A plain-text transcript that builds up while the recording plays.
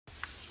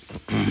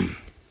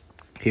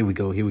Here we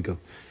go.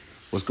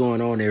 What's going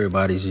on,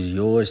 everybody? This is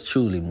yours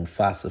truly,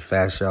 Mufasa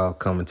Fashal,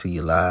 coming to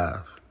you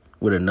live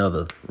with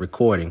another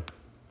recording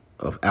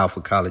of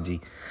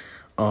Alphacology.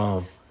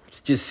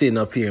 Just sitting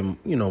up here in,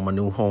 my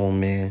new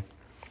home, man.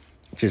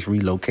 Just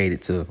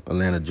relocated to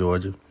Atlanta,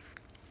 Georgia.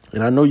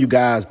 And I know you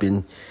guys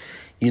been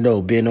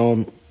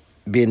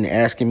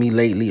asking me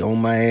lately on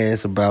my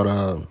ass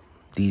about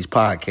these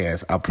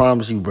podcasts. I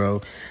promise you,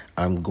 bro,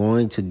 I'm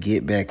going to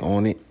get back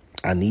on it.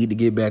 I need to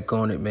get back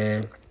on it,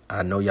 man.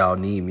 I know y'all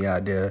need me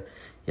out there.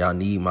 Y'all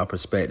need my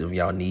perspective.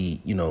 Y'all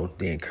need,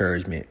 the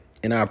encouragement.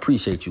 And I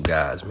appreciate you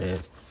guys, man.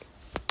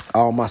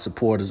 All my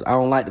supporters. I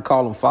don't like to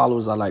call them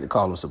followers. I like to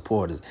call them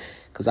supporters.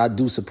 Because I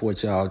do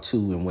support y'all,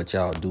 too, in what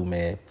y'all do,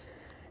 man.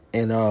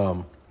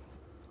 And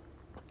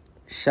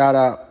shout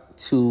out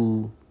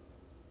to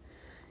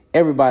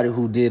everybody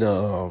who did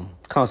a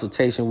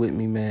consultation with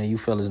me, man. You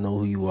fellas know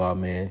who you are,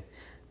 man.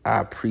 I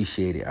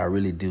appreciate it. I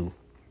really do.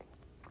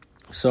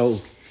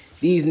 So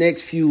these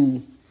next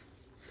few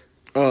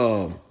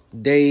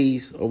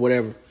days or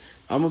whatever,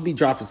 I'm gonna be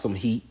dropping some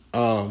heat.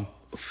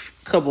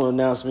 Couple of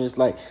announcements.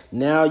 Like,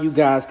 now you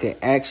guys can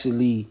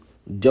actually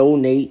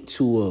donate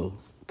to a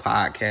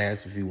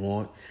podcast if you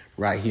want,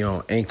 right here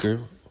on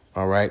Anchor.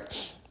 All right.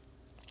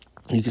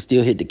 You can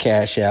still hit the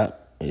Cash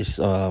App. It's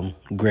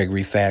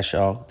Gregory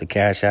Fashal. The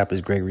Cash App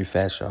is Gregory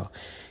Fashal.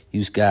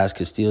 You guys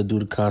can still do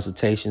the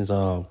consultations.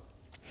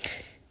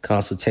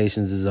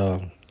 Consultations is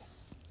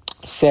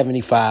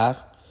 $75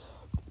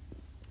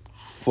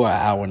 for an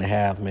hour and a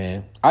half,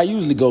 man. I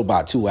usually go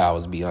about 2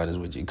 hours, to be honest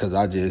with you, because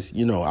I just,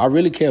 I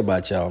really care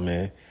about y'all,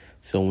 man.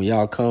 So when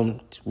y'all come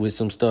with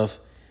some stuff,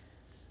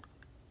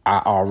 I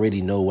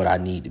already know what I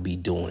need to be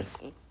doing.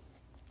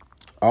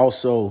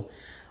 Also,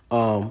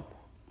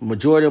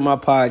 majority of my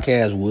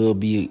podcast will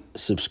be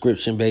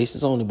subscription based.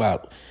 It's only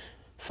about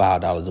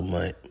 $5 a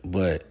month,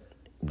 but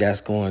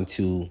that's going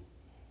to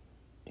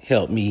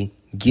help me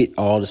get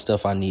all the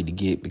stuff I need to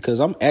get,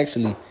 because I'm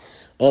actually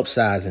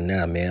upsizing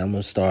now, man. I'm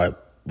going to start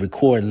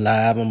recording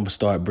live. I'm going to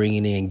start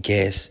bringing in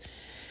guests,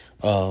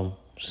 some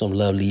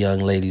lovely young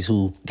ladies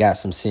who got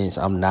some sense.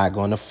 I'm not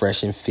going to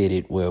fresh and fit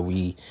it where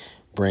we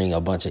bring a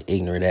bunch of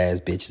ignorant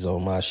ass bitches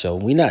on my show.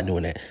 We're not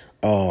doing that.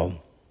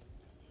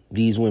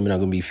 These women are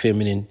going to be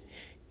feminine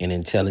and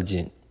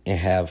intelligent and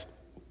have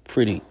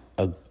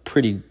a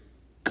pretty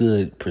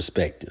good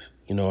perspective.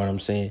 You know what I'm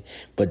saying?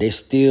 But they're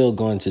still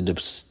going to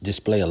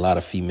display a lot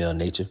of female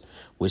nature,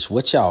 which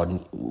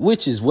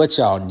is what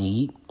y'all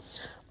need.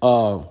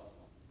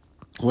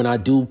 When I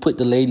do put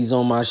the ladies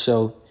on my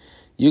show,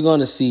 you're going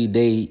to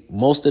see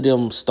most of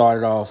them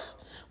started off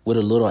with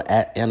a little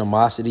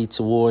animosity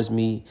towards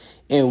me,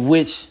 in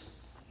which,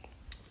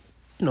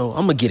 I'm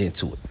going to get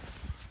into it.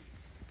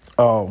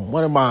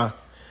 One of my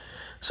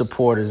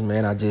supporters,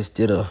 man, I just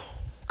did a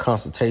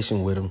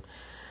consultation with him.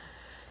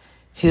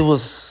 He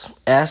was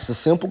asked a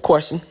simple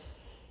question: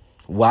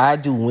 why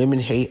do women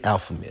hate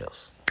alpha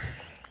males?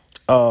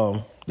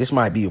 This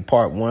might be a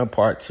part 1,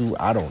 part 2,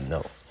 I don't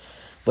know.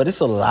 But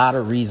it's a lot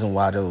of reason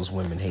why those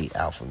women hate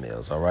alpha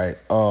males, all right?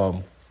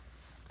 I'm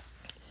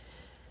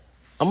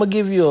going to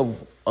give you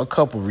a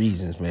couple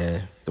reasons,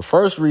 man. The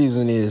first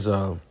reason is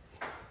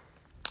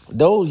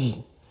those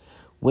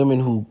women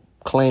who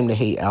claim to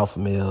hate alpha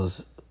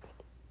males,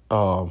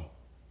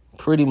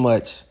 pretty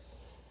much,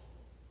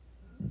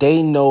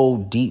 they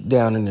know deep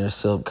down in their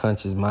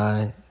subconscious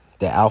mind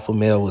that alpha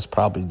male was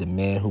probably the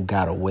man who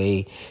got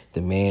away,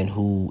 the man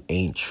who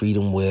ain't treat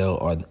them well,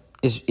 or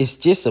it's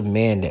just a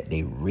man that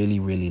they really,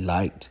 really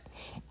liked.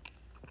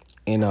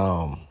 And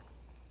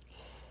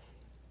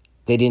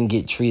they didn't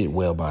get treated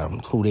well by him,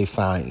 who they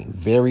find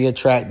very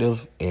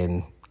attractive,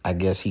 and I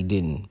guess he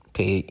didn't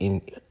pay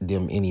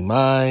them any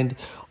mind,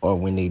 or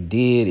when they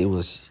did, it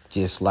was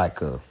just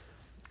like a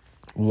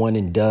one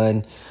and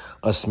done,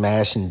 a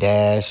smash and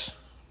dash,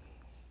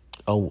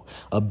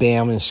 a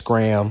bam and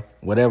scram,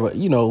 whatever,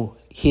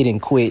 hit and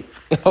quit,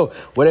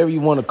 whatever you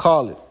want to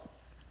call it.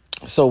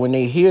 So when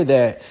they hear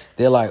that,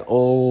 they're like,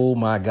 oh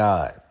my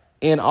God.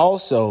 And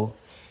also,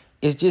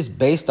 it's just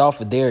based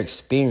off of their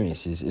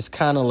experiences. It's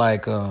kind of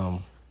like,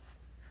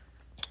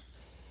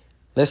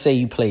 let's say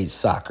you played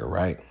soccer,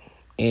 right?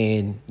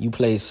 And you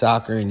played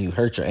soccer and you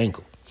hurt your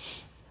ankle.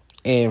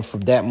 And from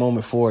that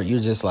moment forward,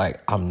 you're just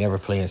like, I'm never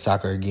playing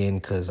soccer again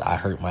because I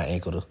hurt my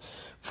ankle the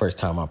first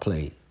time I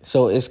played.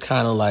 So it's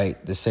kind of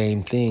like the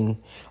same thing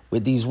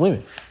with these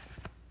women.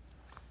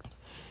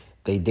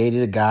 They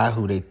dated a guy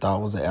who they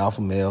thought was an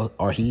alpha male,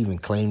 or he even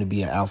claimed to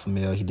be an alpha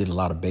male. He did a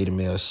lot of beta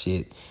male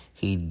shit.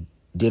 He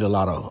did a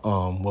lot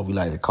of what we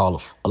like to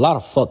call a lot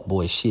of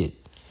fuckboy shit,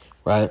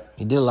 right?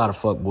 He did a lot of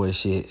fuckboy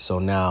shit. So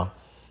now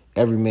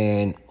every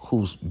man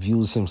who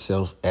views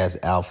himself as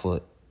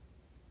alpha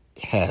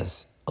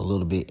has a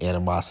little bit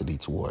animosity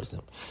towards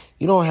them.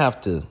 You don't have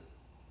to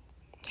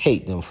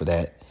hate them for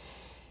that.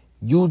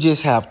 You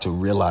just have to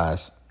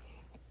realize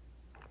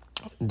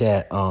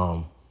that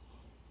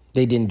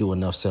they didn't do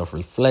enough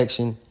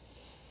self-reflection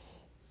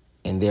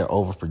and they're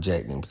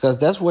overprojecting, because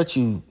that's what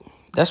you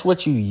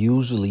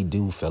usually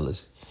do,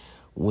 fellas.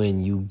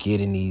 when you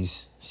get in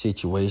these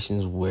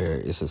situations where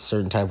it's a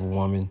certain type of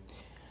woman.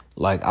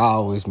 Like, I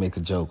always make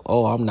a joke,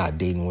 oh, I'm not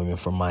dating women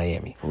from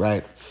Miami,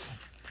 right?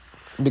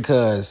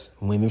 Because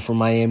women from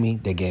Miami,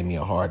 they gave me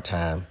a hard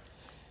time.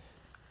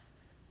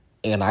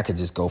 And I could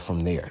just go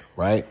from there,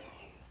 right?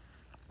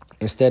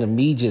 Instead of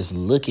me just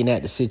looking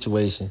at the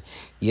situation,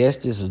 yes,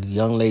 this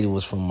young lady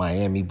was from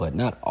Miami, but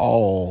not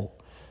all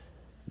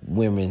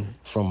women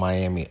from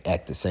Miami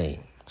act the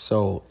same.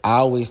 So I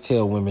always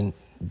tell women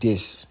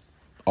this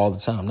all the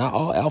time. Not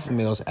all alpha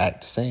males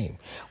act the same.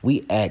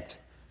 We act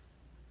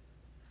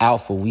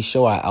alpha. We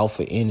show our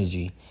alpha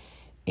energy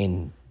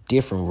in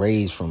different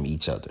ways from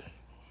each other.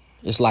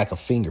 It's like a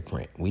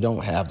fingerprint. We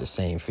don't have the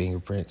same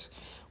fingerprints.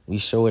 We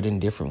show it in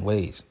different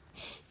ways.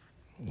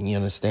 You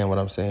understand what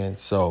I'm saying?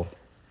 So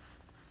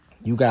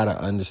you got to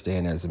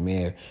understand as a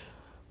man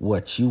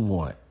what you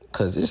want.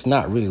 Because it's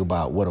not really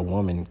about what a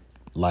woman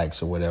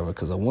likes or whatever.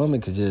 Because a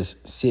woman could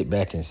just sit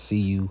back and see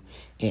you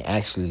and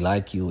actually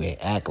like you and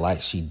act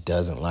like she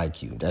doesn't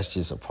like you. That's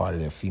just a part of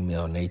their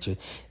female nature.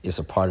 It's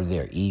a part of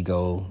their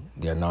ego,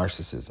 their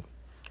narcissism.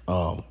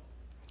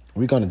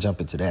 We're going to jump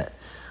into that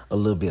a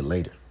little bit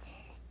later.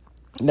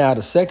 Now,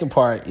 the second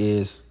part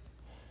is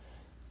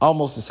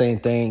almost the same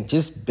thing,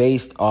 just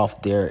based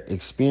off their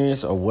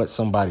experience or what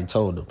somebody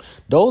told them.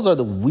 Those are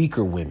the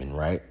weaker women,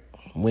 right?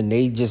 When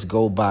they just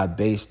go by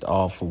based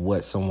off of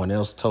what someone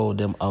else told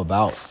them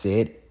about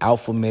said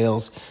alpha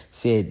males,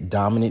 said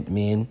dominant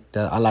men.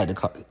 That I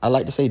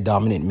like to say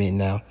dominant men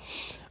now.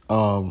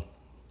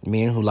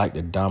 Men who like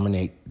to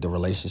dominate the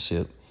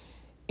relationship.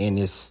 And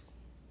it's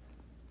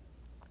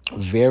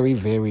very,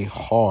 very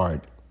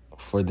hard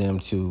for them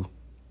to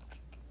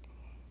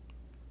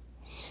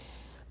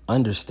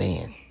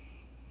understand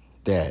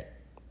that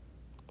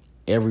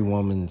every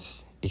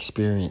woman's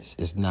experience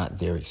is not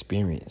their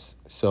experience.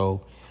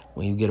 So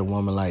when you get a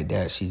woman like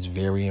that, she's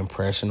very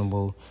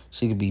impressionable.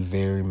 She could be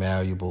very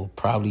malleable,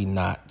 probably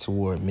not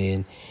toward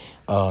men.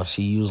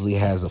 She usually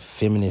has a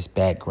feminist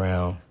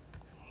background,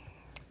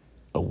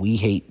 a we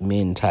hate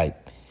men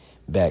type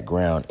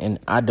background. And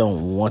I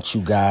don't want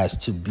you guys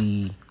to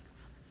be,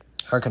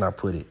 how can I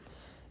put it,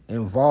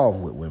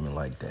 involved with women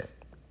like that.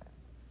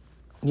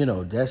 You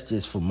know, that's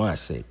just for my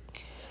sake.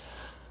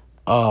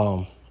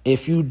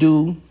 If you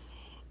do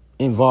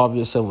involve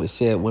yourself with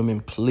said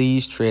women,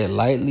 please tread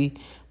lightly.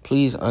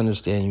 Please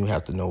understand you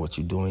have to know what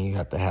you're doing. You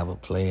have to have a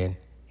plan.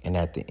 And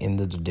at the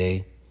end of the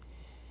day,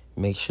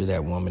 make sure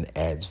that woman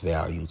adds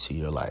value to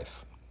your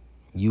life.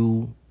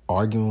 You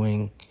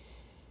arguing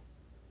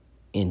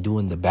and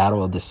doing the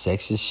battle of the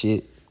sexes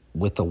shit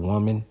with a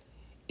woman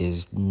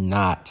is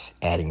not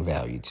adding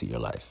value to your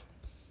life.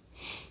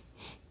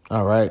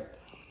 All right?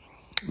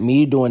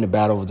 Me doing the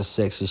battle of the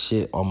sexist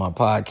shit on my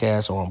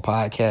podcast or on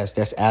podcasts,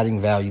 that's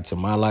adding value to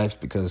my life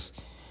because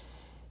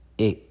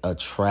it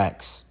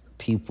attracts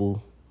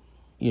people.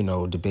 You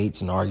know,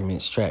 debates and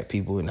arguments attract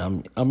people, and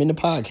I'm in the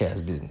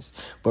podcast business.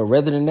 But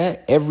rather than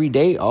that, every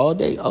day, all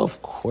day,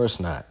 of course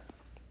not.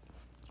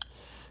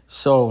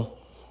 So,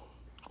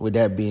 with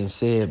that being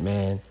said,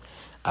 man,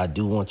 I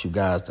do want you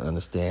guys to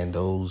understand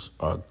those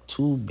are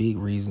two big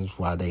reasons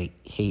why they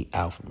hate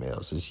alpha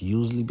males. It's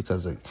usually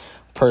because a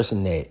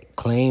person that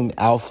claimed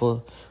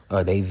alpha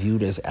or they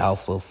viewed as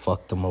alpha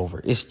fucked them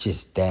over. It's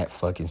just that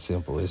fucking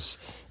simple. It's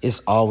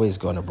always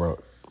going to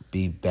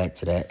be back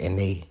to that, and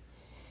they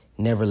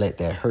never let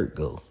that hurt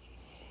go.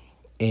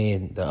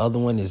 And the other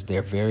one is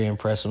they're very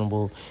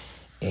impressionable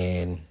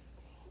and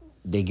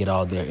they get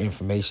all their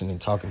information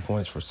and talking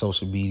points for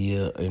social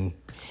media, and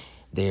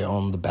they're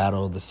on the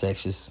battle of the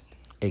sexes,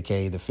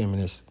 aka the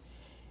feminists.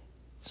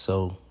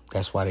 So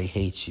that's why they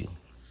hate you.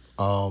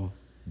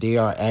 They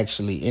are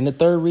actually, and the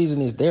third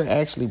reason is they're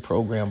actually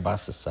programmed by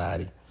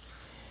society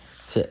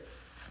to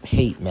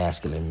hate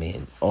masculine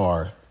men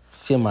or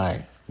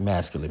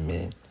semi-masculine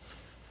men.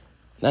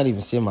 Not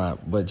even semi,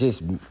 but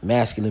just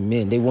masculine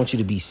men. They want you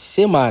to be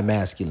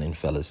semi-masculine,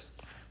 fellas.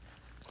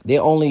 They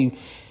only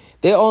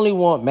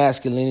want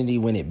masculinity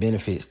when it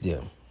benefits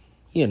them.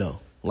 You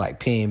know, like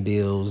paying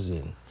bills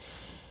and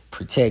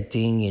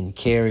protecting and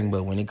caring.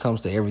 But when it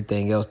comes to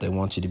everything else, they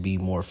want you to be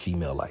more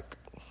female-like.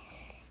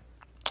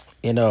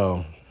 And,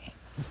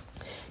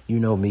 you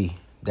know me,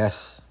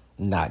 that's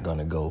not going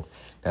to go.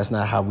 That's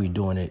not how we're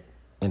doing it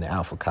in the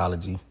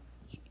alphacology.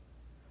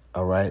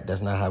 All right?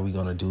 That's not how we're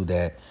going to do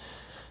that.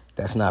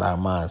 That's not our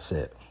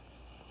mindset.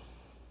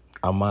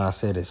 Our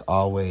mindset is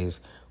always,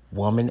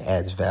 woman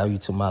adds value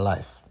to my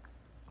life.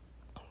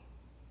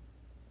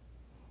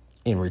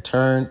 In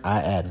return, I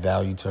add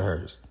value to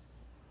hers.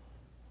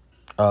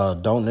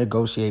 Don't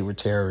negotiate with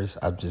terrorists.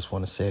 I just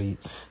want to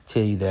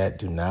tell you that.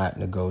 Do not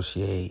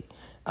negotiate.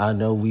 I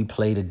know we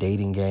play the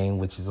dating game,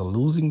 which is a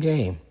losing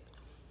game,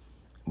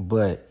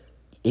 but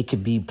it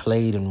could be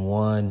played and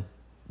won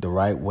the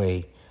right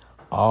way.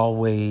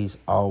 Always,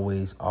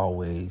 always,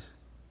 always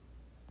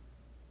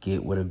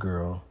get with a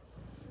girl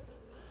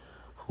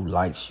who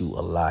likes you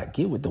a lot.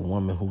 Get with the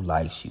woman who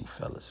likes you,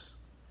 fellas.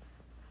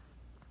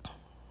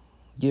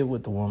 Get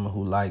with the woman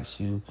who likes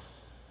you,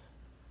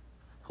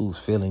 who's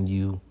feeling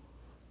you,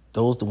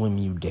 Those the women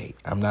you date.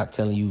 I'm not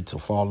telling you to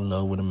fall in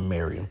love with them and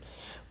marry them,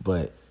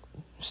 but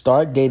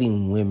start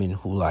dating women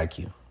who like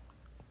you.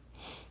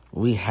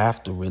 We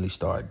have to really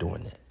start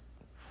doing that.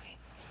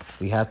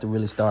 We have to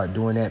really start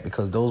doing that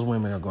because those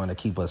women are going to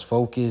keep us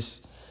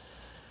focused.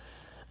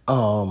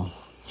 Not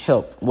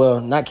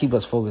keep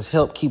us focused.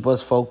 Help keep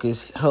us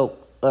focused.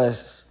 Help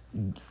us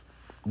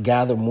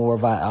gather more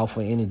of our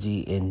alpha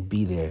energy and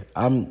be there.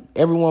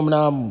 Every woman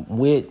I'm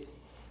with,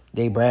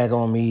 they brag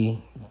on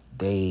me.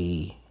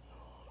 They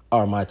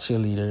are my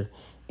cheerleader.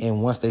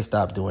 And once they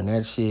stop doing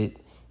that shit,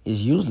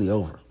 it's usually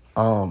over.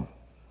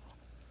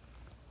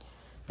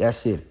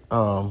 That's it.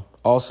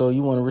 Also,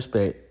 you want to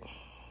respect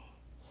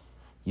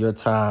your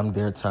time,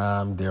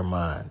 their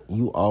mind.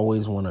 You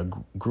always want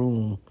to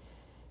groom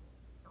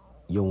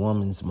your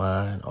woman's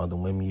mind or the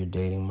women you're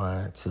dating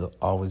mind to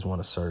always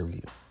want to serve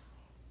you.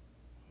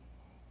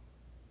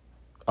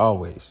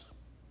 Always.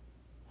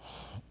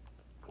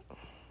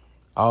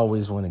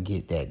 Always want to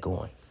get that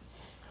going.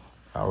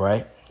 All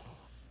right?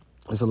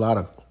 There's a lot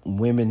of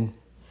women.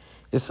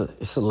 It's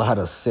a lot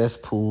of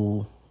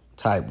cesspool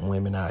type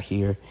women out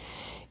here.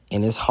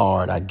 And it's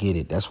hard. I get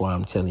it. That's why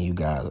I'm telling you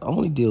guys. I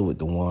only deal with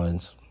the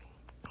ones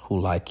who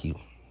like you.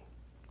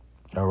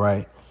 All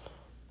right?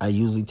 I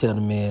usually tell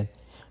men,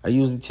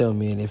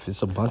 if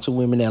it's a bunch of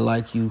women that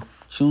like you,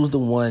 choose the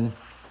one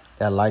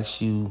that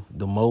likes you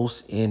the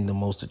most and the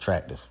most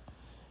attractive.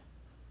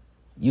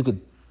 You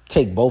could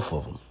take both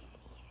of them.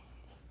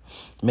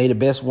 May the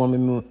best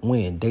woman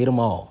win. Date them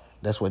all.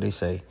 That's what they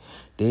say.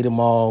 Date them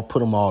all, put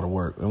them all to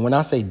work. And when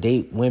I say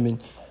date women,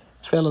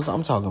 fellas,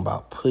 I'm talking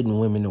about putting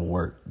women to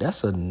work.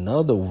 That's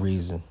another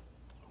reason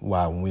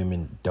why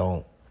women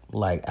don't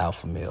like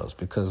alpha males,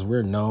 because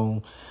we're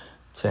known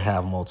to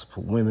have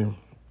multiple women.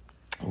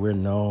 We're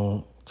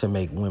known to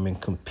make women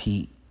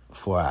compete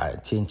for our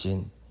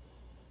attention,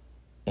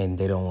 and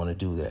they don't want to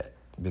do that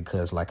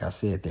because, like I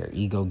said, their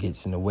ego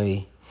gets in the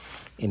way,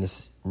 and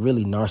it's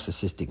really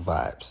narcissistic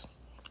vibes.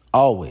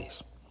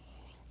 Always.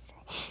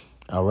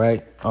 All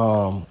right.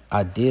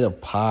 I did a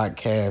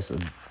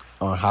podcast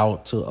on how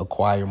to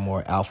acquire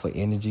more alpha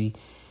energy.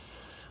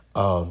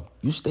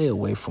 You stay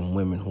away from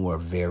women who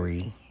are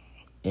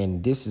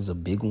and this is a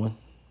big one.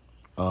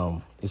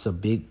 It's a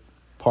big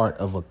part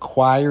of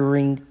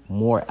acquiring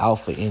more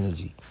alpha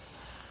energy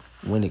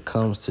when it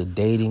comes to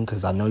dating,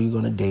 because I know you're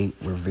going to date.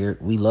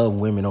 We love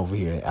women over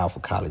here at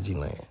Alphacology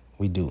Land.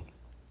 We do.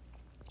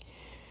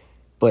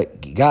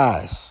 But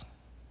guys,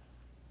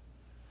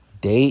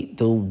 date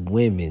the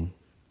women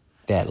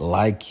that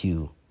like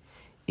you.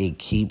 It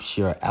keeps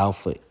your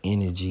alpha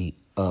energy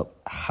up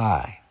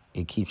high.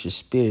 It keeps your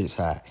spirits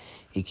high.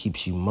 It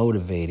keeps you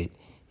motivated.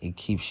 It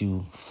keeps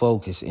you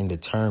focused and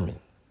determined.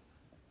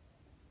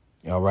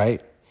 All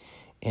right?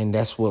 And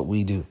that's what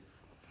we do.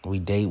 We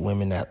date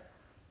women that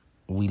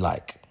we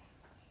like.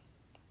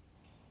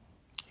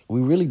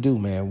 We really do,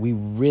 man. We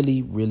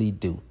really, really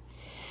do.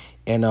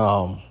 And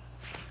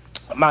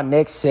my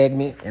next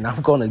segment, and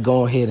I'm going to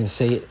go ahead and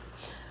say it,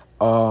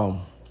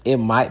 it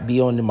might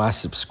be on my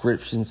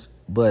subscriptions,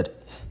 but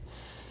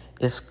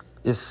it's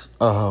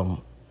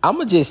I'm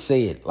going to just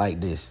say it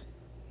like this.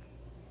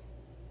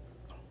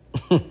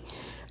 I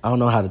don't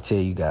know how to tell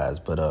you guys,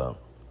 but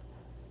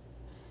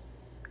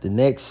the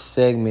next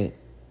segment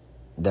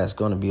that's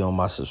going to be on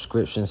my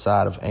subscription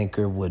side of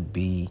Anchor would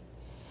be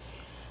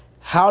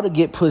how to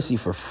get pussy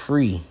for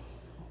free,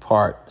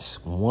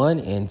 parts 1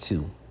 and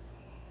 2.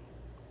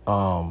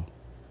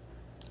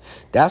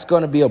 That's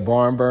going to be a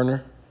barn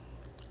burner.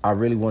 I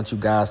really want you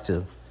guys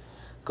to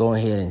go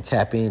ahead and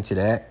tap into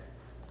that.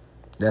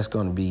 That's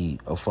going to be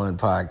a fun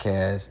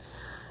podcast.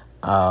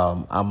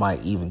 I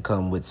might even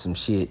come with some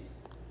shit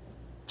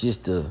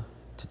just to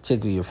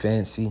tickle your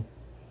fancy.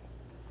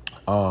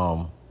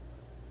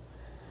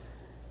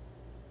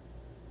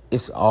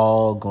 It's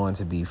all going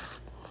to be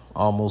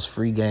almost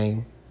free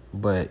game,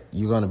 but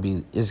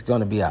it's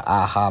going to be an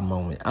aha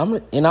moment.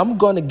 I'm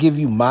going to give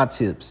you my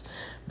tips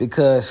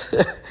because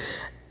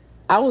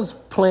I was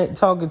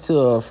talking to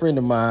a friend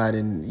of mine,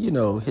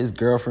 and, his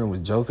girlfriend was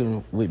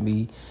joking with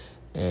me,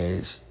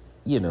 and,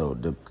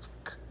 the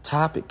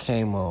topic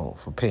came on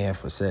for paying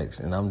for sex,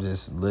 and I'm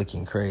just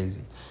looking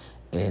crazy.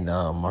 And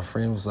my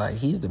friend was like,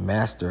 he's the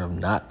master of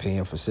not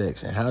paying for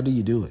sex, and how do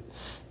you do it?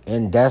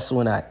 And that's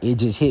when it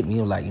just hit me.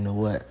 I'm like, you know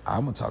what?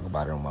 I'm going to talk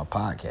about it on my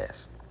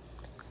podcast.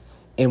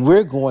 And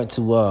we're going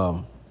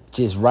to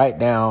just write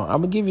down,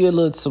 I'm going to give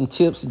you some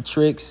tips and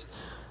tricks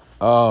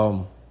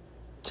to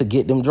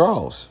get them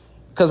draws.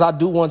 Because I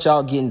do want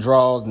y'all getting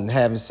draws and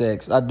having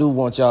sex. I do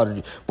want y'all to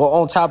do. But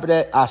on top of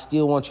that, I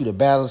still want you to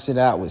balance it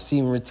out with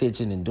semen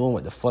retention and doing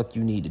what the fuck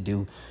you need to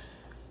do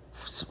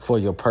for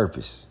your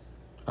purpose.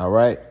 All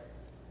right?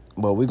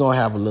 But we're going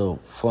to have a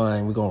little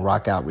fun. We're going to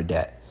rock out with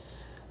that.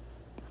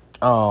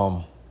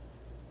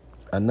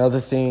 Another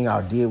thing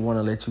I did want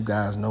to let you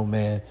guys know,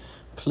 man,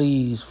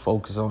 please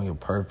focus on your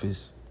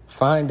purpose.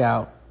 Find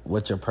out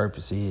what your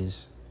purpose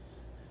is.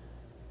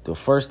 The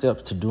first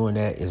step to doing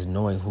that is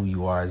knowing who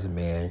you are as a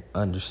man,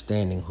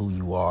 understanding who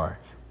you are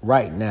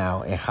right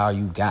now and how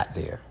you got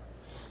there.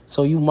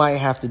 So you might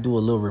have to do a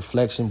little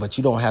reflection, but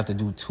you don't have to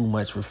do too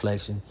much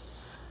reflection.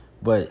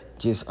 But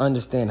just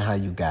understand how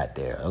you got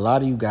there. A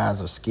lot of you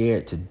guys are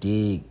scared to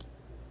dig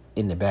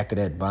in the back of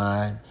that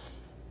bind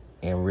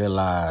and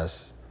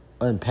realize,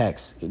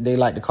 unpacks. They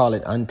like to call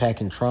it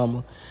unpacking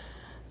trauma.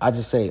 I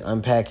just say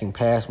unpacking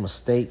past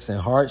mistakes and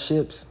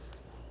hardships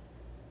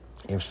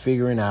and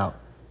figuring out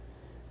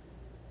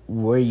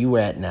where you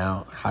at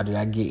now, how did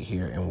I get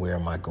here, and where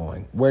am I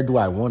going? Where do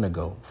I want to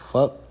go?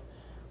 Fuck,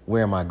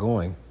 where am I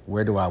going?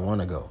 Where do I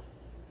want to go?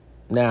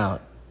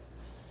 Now,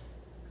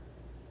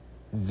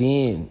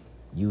 then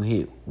you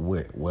hit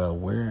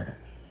where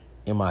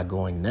am I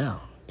going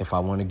now? If I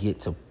want to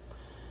get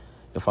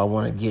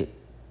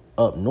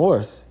up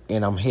north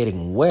and I'm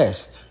heading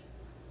west,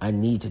 I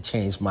need to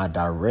change my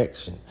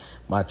direction,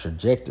 my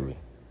trajectory.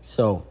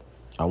 So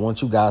I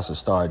want you guys to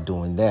start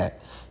doing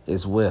that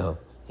as well.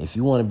 If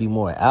you want to be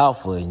more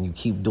alpha and you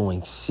keep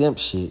doing simp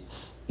shit,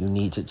 you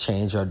need to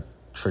change your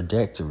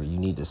trajectory. You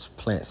need to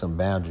plant some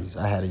boundaries.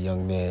 I had a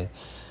young man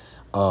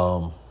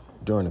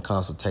during the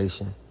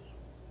consultation.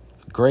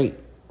 Great,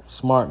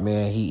 smart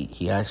man.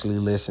 He actually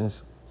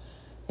listens,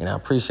 and I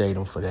appreciate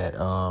him for that.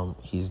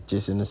 He's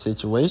just in a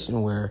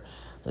situation where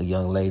a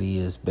young lady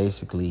is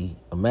basically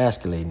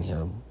emasculating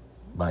him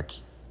by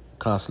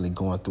constantly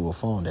going through a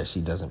phone that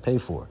she doesn't pay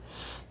for.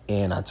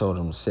 And I told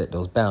him to set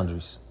those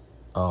boundaries.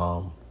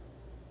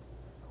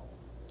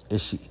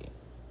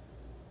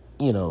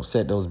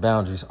 Set those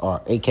boundaries,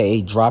 or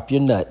AKA drop your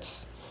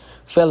nuts.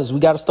 Fellas, we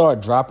got to start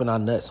dropping our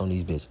nuts on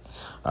these bitches.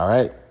 All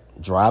right?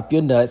 Drop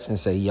your nuts and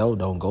say, yo,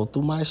 don't go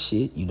through my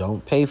shit. You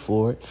don't pay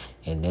for it.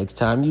 And next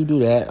time you do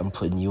that, I'm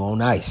putting you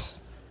on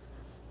ice.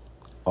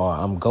 Or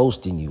I'm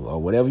ghosting you.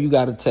 Or whatever you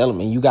got to tell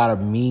them. And you got to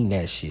mean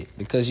that shit.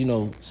 Because,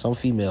 some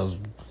females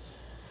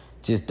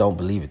just don't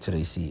believe it till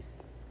they see it.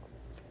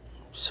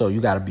 So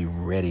you got to be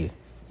ready.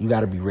 You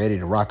got to be ready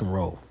to rock and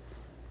roll.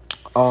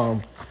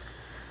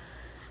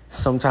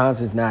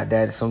 Sometimes it's not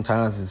that.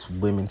 Sometimes it's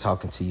women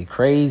talking to you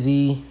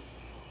crazy.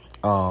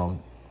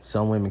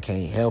 Some women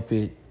can't help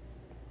it.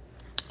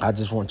 I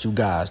just want you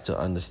guys to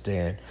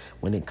understand,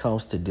 when it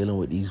comes to dealing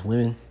with these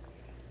women,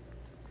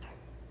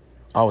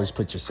 always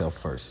put yourself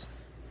first.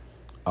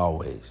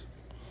 Always.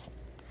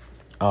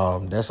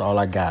 That's all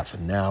I got for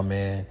now,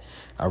 man.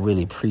 I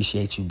really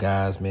appreciate you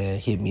guys, man.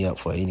 Hit me up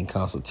for any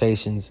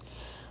consultations.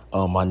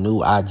 My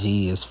new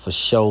IG is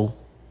 _34.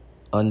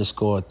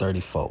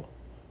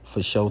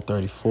 For show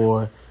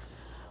 34.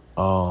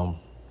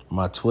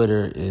 My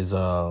Twitter is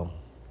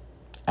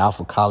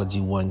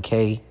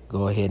Alphacology1K.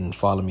 Go ahead and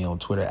follow me on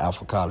Twitter,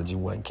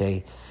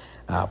 Alphacology1K.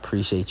 I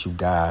appreciate you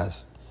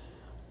guys.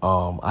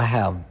 I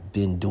have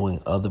been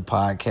doing other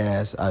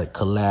podcasts. I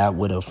collab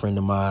with a friend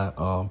of mine,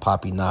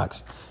 Poppy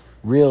Knox.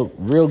 Real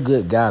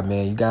good guy,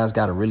 man. You guys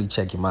got to really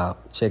check him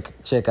out.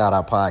 Check out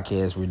our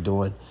podcast we're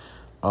doing.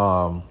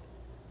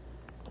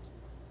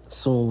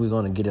 Soon we're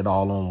going to get it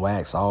all on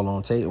wax, all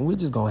on tape, and we're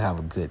just going to have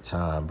a good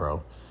time,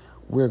 bro.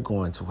 We're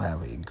going to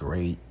have a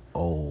great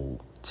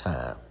old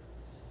time.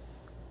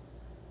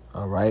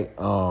 All right?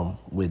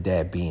 With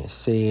that being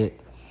said,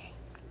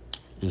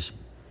 it's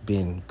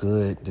been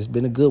good. It's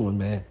been a good one,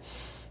 man.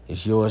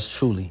 It's yours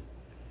truly.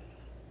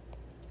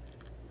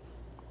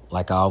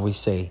 Like I always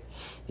say,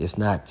 it's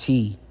not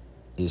tea,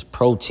 it's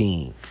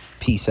protein.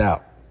 Peace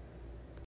out.